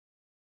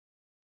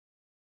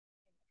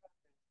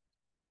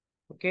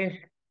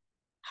Okay.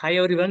 Hi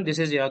everyone, this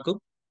is Yakub,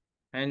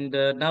 and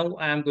now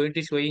I am going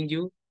to showing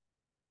you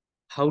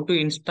how to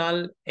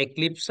install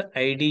Eclipse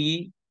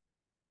IDE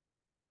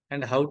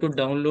and how to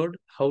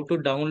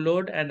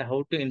download and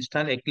how to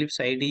install Eclipse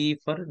IDE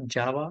for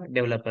Java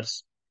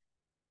developers.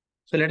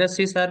 So let us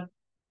see, sir,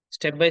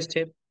 step by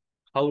step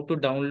how to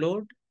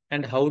download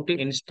and how to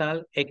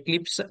install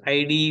Eclipse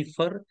IDE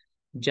for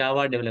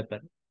Java developer.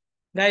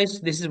 Guys,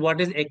 this is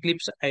what is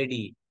Eclipse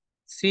IDE.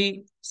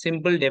 See,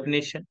 simple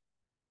definition.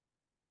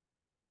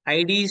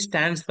 IDE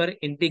stands for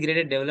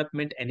Integrated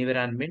Development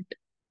Environment,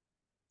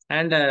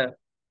 and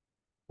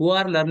who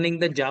are learning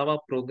the Java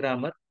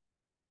programmer,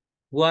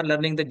 who are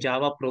learning the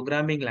Java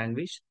programming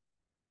language.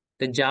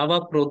 The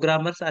Java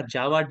programmers are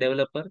Java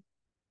developer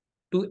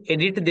to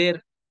edit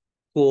their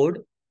code,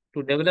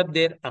 to develop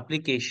their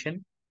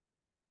application.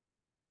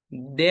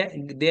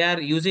 They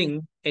are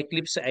using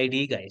Eclipse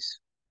IDE,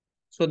 guys.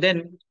 So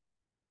then,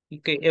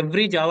 okay,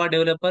 every Java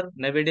developer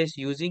nowadays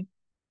using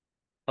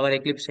our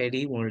Eclipse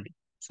IDE only.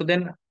 So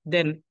then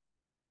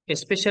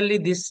especially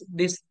this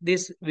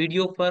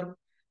video for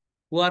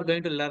who are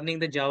going to learning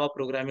the Java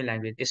programming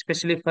language,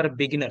 especially for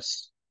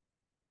beginners,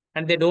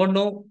 and they don't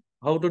know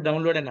how to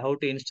download and how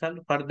to install.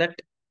 For that,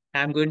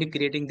 I am going to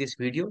creating this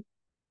video.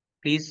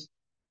 Please,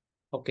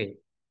 okay.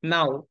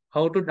 Now,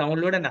 how to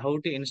download and how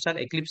to install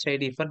Eclipse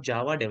IDE for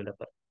Java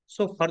developer.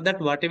 So for that,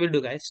 what we will do,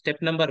 guys?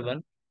 Step number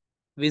one: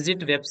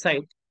 visit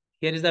website.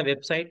 Here is the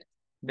website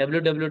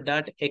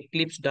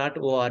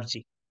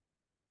www.eclipse.org.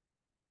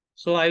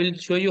 So I will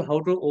show you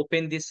how to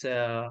open this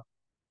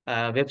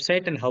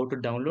website and how to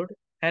download.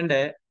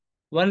 And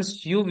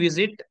once you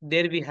visit,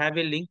 there we have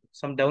a link.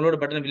 Some download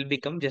button will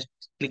become. Just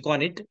click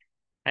on it,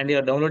 and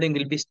your downloading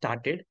will be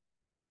started.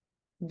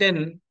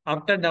 Then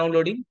after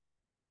downloading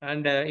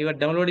and your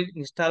downloading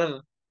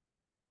installer,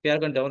 we are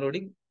going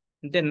downloading.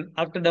 Then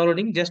after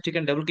downloading, just you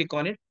can double click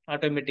on it.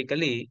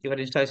 Automatically, your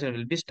installation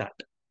will be start.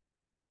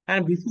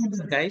 And before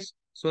that, guys,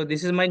 so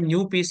this is my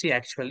new PC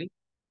actually.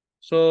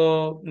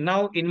 So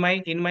now in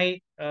my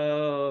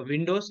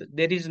Windows,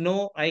 there is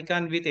no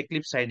icon with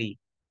Eclipse IDE.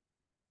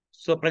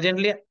 So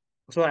presently,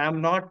 so I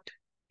am not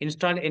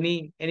installed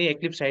any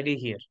Eclipse IDE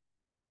here,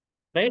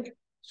 right?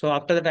 So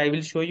after that, I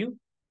will show you.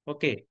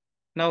 Okay.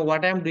 Now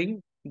what I am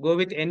doing, go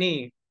with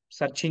any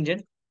search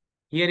engine.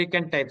 Here you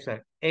can type,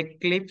 sir,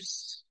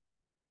 Eclipse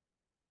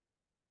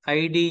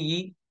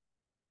IDE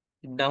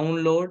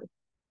download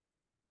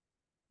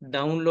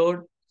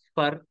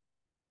for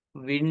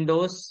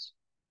Windows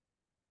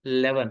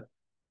 11.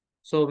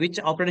 So which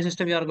operating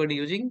system you are going to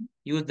using?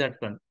 Use that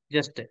one.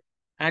 Just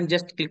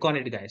click on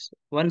it, guys.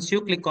 Once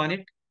you click on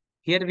it,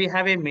 here we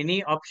have a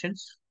many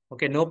options.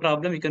 Okay, no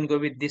problem. You can go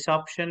with this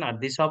option or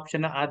this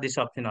option or this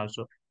option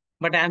also.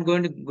 But I am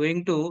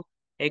going to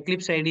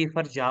Eclipse IDE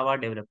for Java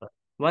developer.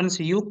 Once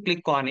you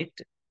click on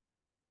it,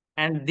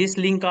 and this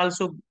link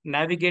also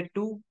navigate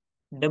to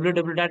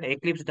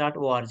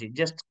www.eclipse.org.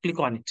 Just click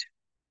on it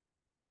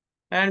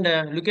and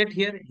look at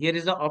here. Here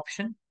is the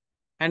option,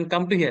 and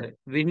come to here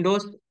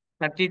Windows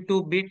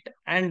 32-bit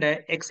and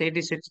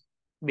x86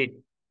 bit.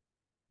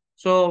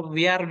 So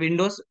we are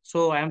Windows,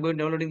 so I am going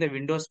downloading the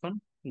Windows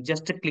one.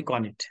 Just click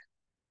on it.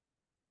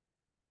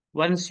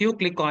 Once you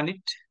click on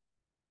it,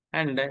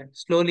 and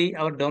slowly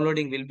our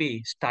downloading will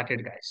be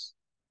started, guys.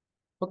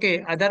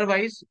 Okay,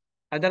 otherwise,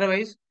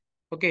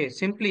 okay,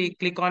 simply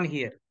click on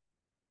here.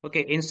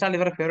 Okay, install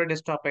your favorite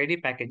desktop ID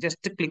package. Just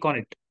click on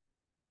it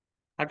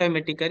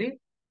automatically,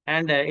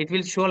 and it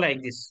will show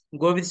like this.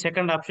 Go with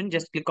second option.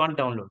 Just click on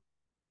download,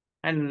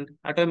 and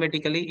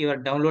automatically your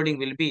downloading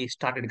will be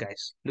started,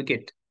 guys. Look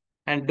it,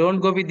 and don't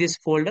go with this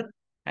folder,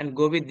 and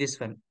go with this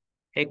one,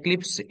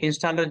 Eclipse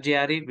installer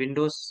JRE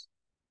Windows,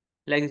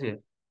 like this way.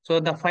 So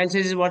the file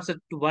size is what's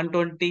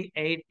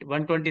 128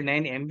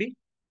 129 MB,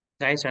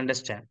 guys,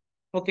 understand?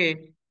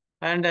 Okay,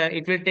 and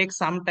it will take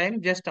some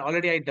time. Just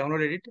already I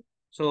downloaded it.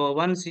 So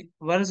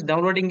once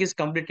downloading is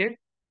completed,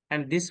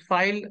 and this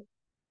file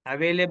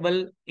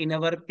available in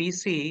our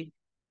PC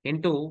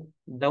into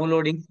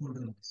downloading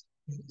folders.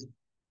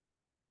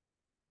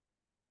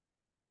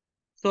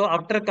 So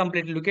after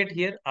complete, look at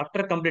here.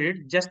 After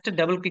completed, just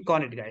double click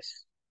on it,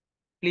 guys.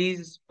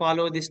 Please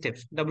follow the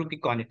steps. Double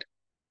click on it.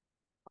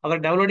 Our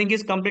downloading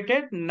is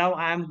completed. Now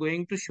I am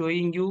going to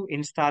showing you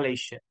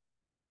installation.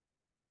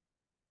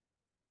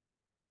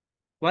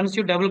 Once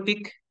you double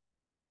click,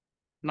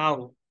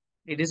 now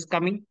it is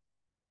coming.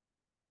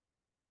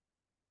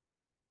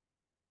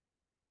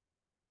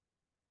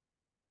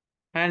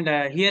 And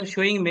here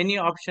showing many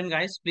option,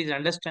 guys. Please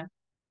understand.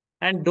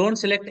 And don't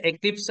select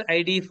Eclipse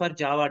IDE for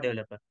Java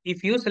developer.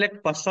 If you select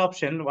first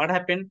option, what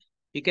happened?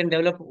 You can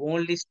develop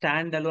only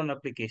standalone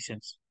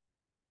applications.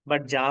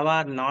 But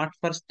Java not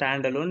for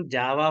standalone,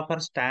 Java for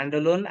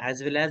standalone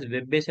as well as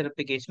web-based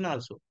application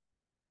also.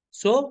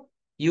 So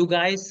you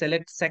guys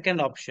select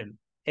second option,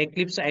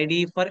 Eclipse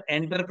IDE for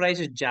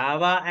enterprise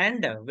Java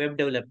and web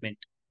development.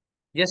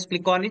 Just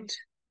click on it,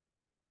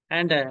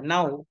 and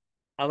now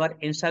our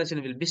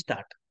installation will be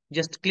start.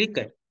 Just click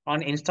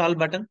on install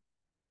button.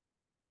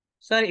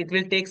 Sir, it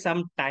will take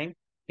some time.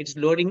 It's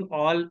loading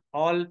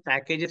all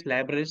packages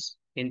libraries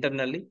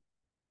internally.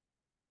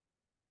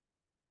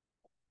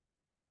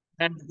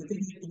 And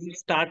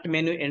start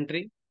menu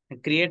entry,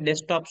 create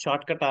desktop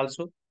shortcut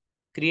also,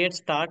 create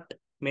start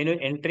menu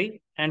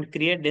entry and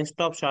create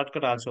desktop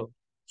shortcut also.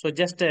 So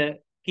just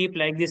keep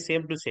like this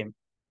same to same,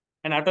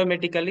 and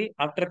automatically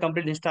after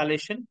complete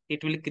installation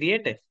it will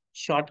create a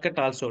shortcut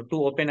also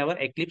to open our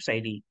Eclipse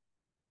IDE.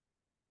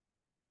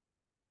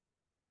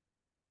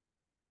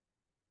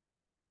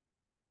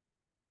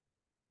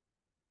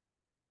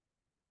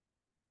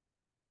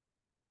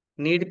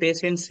 Need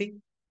patience,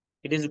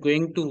 it is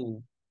going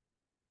to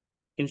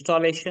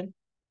installation,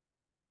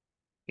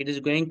 it is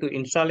going to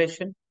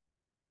installation.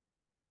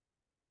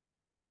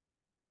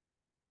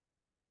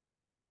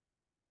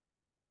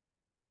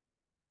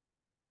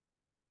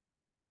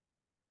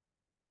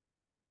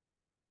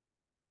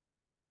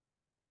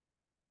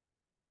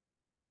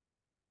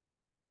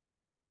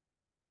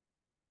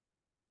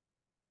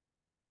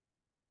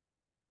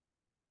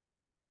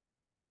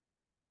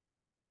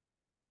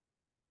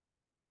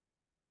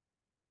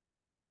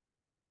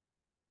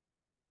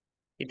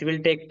 It will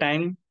take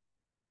time,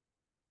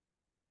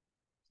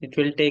 it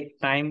will take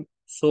time,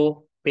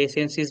 so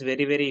patience is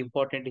very very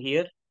important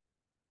here.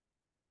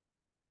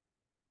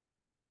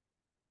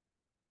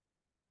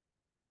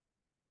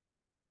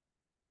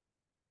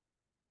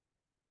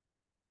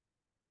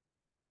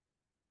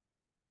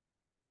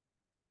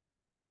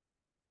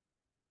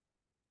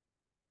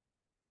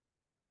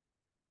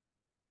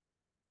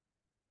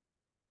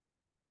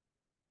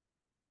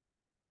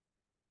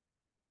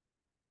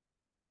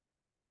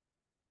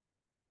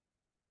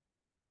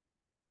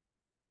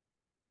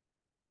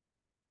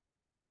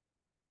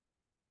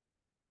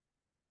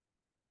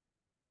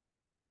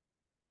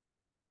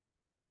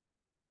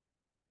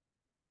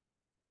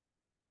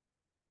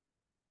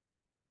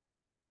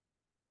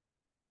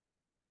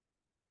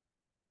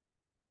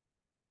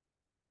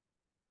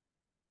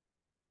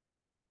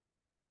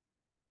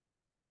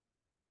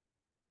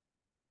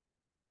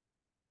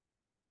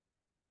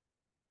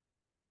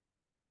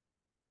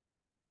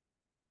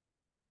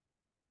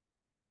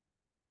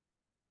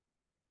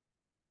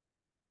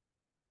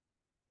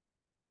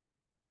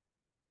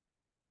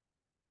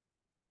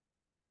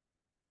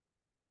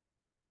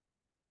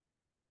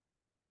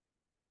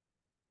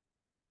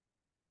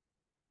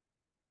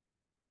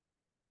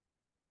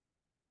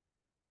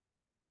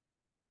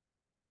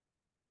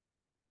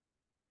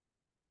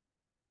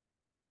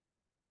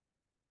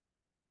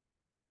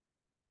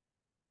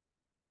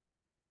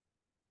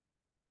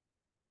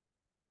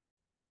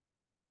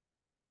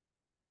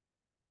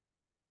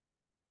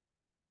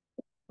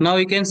 Now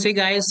you can see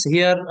guys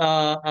here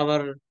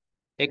our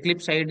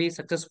Eclipse ID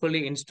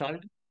successfully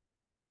installed.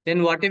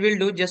 Then what we will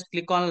do, just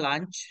click on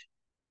launch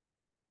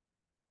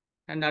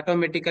and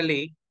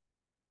automatically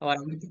our,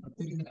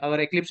 our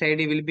Eclipse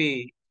ID will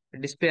be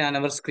displayed on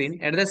our screen.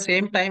 At the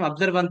same time,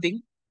 observe one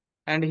thing,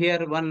 and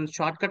here one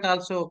shortcut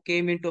also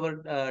came into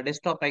our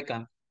desktop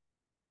icon.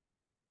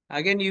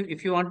 Again,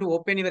 if you want to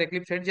open your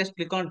Eclipse ID, just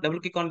click on double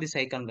click on this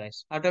icon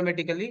guys.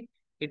 Automatically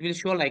it will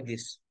show like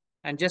this.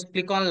 And just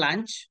click on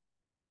launch.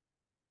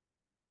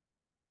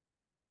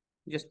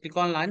 Just click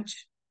on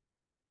launch.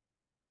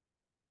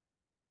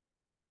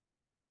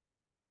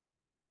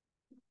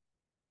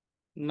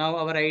 Now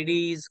our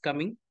ID is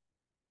coming.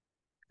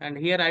 And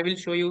here I will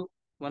show you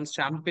one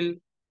sample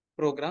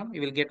program.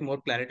 You will get more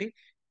clarity.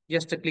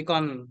 Just click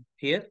on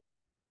here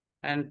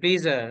and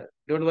please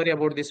don't worry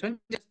about this one.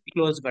 Just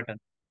close button,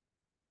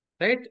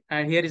 right?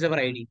 And here is our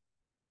ID.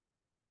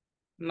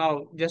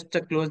 Now just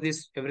close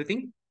this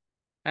everything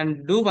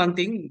and do one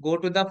thing. Go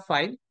to the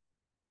file,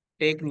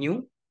 take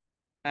new,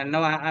 and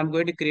now I'm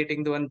going to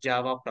creating the one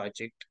Java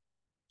project.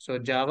 So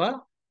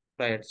Java,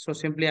 right? So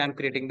simply I'm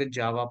creating the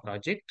Java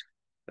project,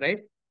 right?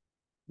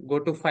 Go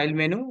to file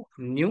menu,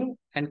 new,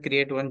 and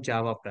create one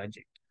Java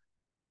project.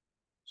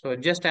 So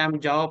just I'm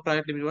Java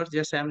project viewers,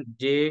 just I'm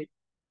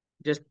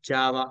just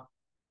Java.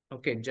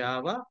 Okay,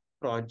 Java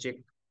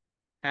project.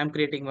 I'm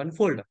creating one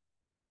folder.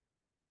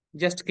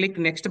 Just click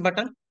next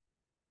button.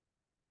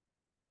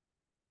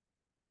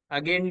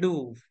 Again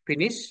do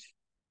finish.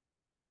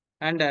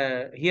 And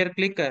here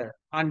click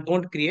on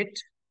don't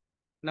create.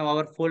 Now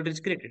our folder is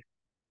created.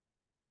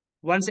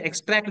 Once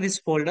extract this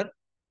folder.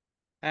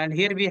 And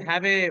here we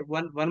have a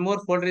one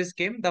more folder is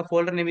came. The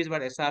folder name is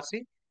what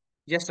SRC.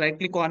 Just right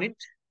click on it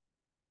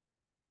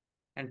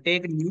and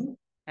take new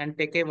and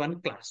take a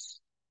one class.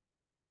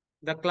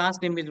 The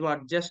class name is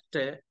what just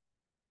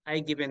I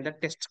given the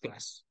test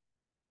class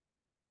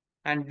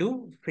and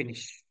do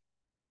finish.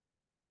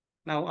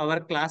 Now our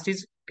class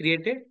is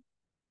created.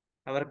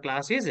 Our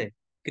class is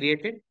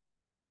created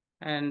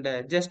and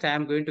just I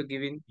am going to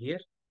give in here.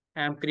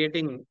 I am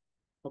creating,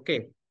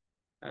 okay,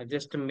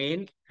 just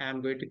main I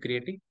am going to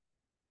creating.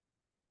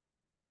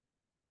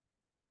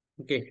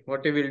 Okay,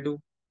 what we will do,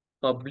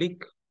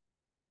 public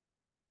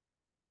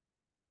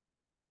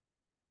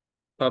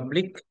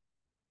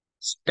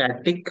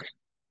static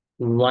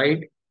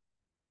void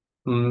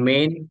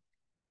main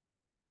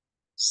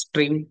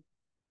string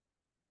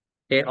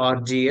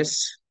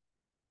args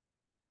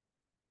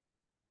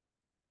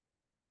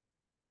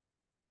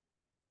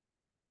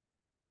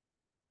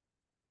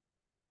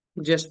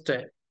just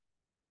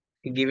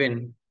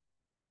given,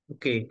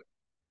 okay,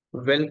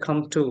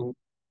 welcome to,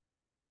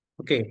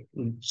 okay,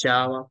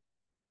 Java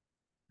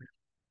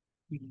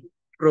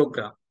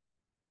program,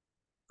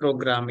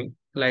 programming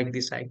like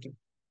this icon.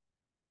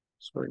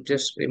 So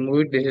just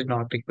remove it. This is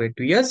not required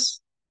to yes.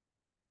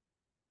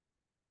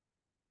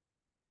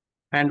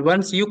 And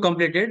once you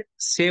completed,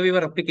 save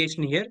your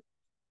application here.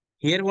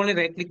 Here only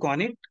right click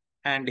on it.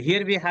 And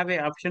here we have a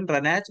option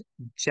run as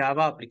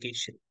Java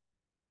application.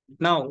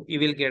 Now you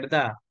will get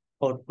the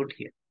output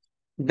here.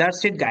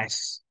 That's it,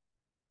 guys.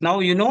 Now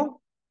you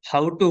know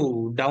how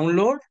to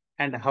download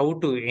and how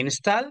to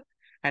install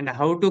and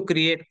how to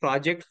create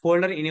project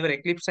folder in your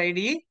Eclipse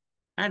IDE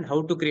and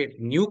how to create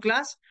new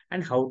class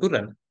and how to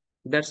run.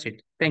 That's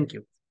it. Thank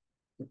you.